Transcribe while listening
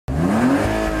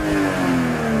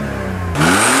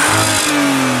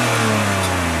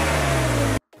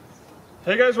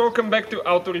Hey guys, welcome back to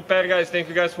Auto Repair guys. Thank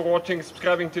you guys for watching,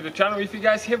 subscribing to the channel. If you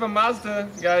guys have a Mazda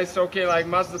guys, okay, like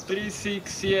Mazda 3,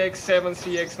 6, CX7,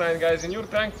 CX9 guys, and you're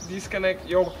trying to disconnect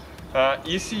your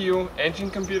ECU,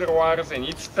 engine computer wires and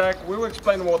it's stuck, we'll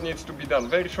explain what needs to be done.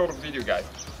 Very short video guys.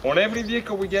 On every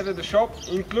vehicle we get at the shop,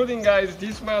 including guys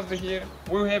this Mazda here,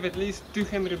 we'll have at least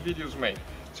 200 videos made.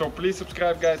 So please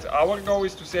subscribe guys. Our goal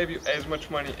is to save you as much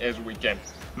money as we can.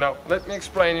 Now let me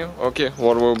explain you, okay,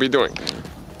 what we'll be doing.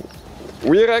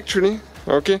 We're actually,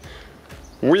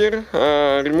 we're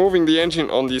removing the engine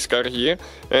on this car here,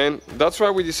 and that's why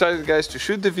we decided guys to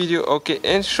shoot the video, okay,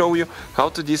 and show you how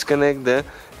to disconnect the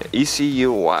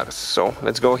ECU wires. So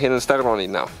let's go ahead and start on it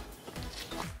now.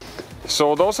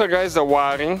 So those are guys the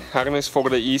wiring harness for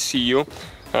the ECU.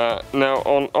 Now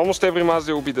on almost every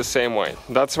Mazda it will be the same way.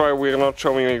 That's why we're not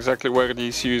showing you exactly where the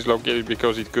ECU is located,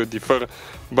 because it could differ.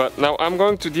 But now I'm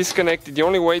going to disconnect it. The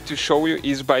only way to show you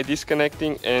is by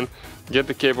disconnecting and get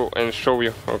the cable and show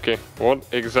you, okay, what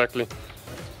exactly,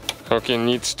 okay,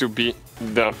 needs to be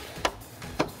done.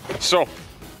 So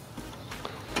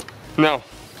now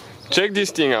check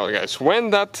this thing out guys. When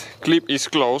that clip is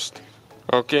closed,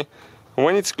 okay,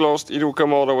 when it's closed it will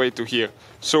come all the way to here.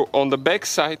 So on the back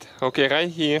side, okay, right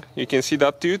here you can see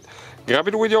that tooth. Grab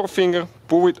it with your finger,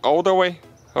 pull it all the way,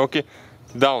 okay,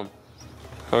 down.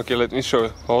 Okay, let me show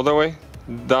you. All the way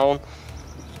down,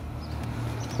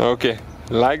 okay,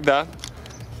 like that.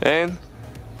 And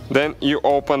then you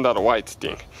open that white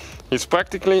thing. It's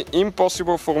practically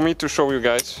impossible for me to show you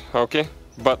guys, okay,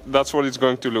 but that's what it's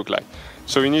going to look like.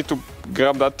 So you need to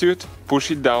grab that tooth,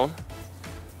 push it down,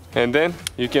 and then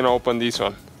you can open this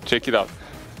one. Check it out.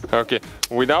 Okay,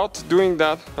 without doing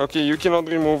that, okay, you cannot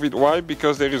remove it. Why?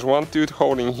 Because there is one tooth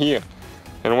holding here,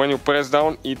 and when you press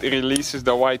down it releases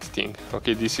the white thing.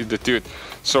 Okay, this is the tooth.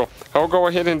 So I'll go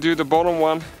ahead and do the bottom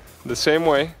one the same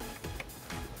way.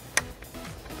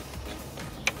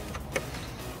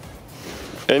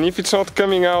 And if it's not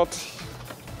coming out,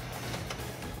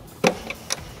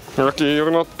 okay,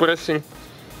 you're not pressing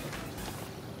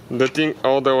the thing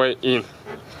all the way in.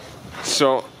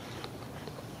 So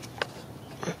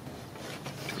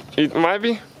it might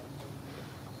be,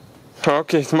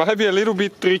 okay, it might be a little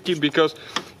bit tricky, because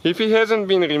if it hasn't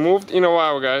been removed in a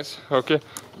while guys, okay,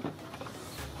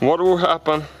 what will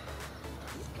happen,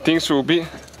 things will be,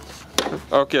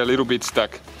 okay, a little bit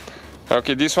stuck.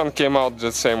 Okay, this one came out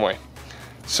the same way.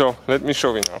 So let me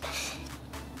show you now.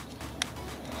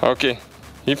 Okay,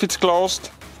 if it's closed,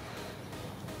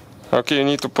 okay, you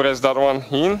need to press that one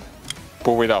in,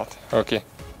 pull it out. Okay,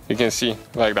 you can see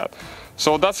like that.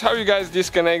 So that's how you guys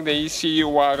disconnect the ECU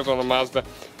wires on a Mazda.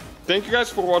 Thank you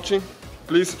guys for watching.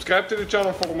 Please subscribe to the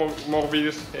channel for more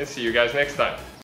videos, and see you guys next time.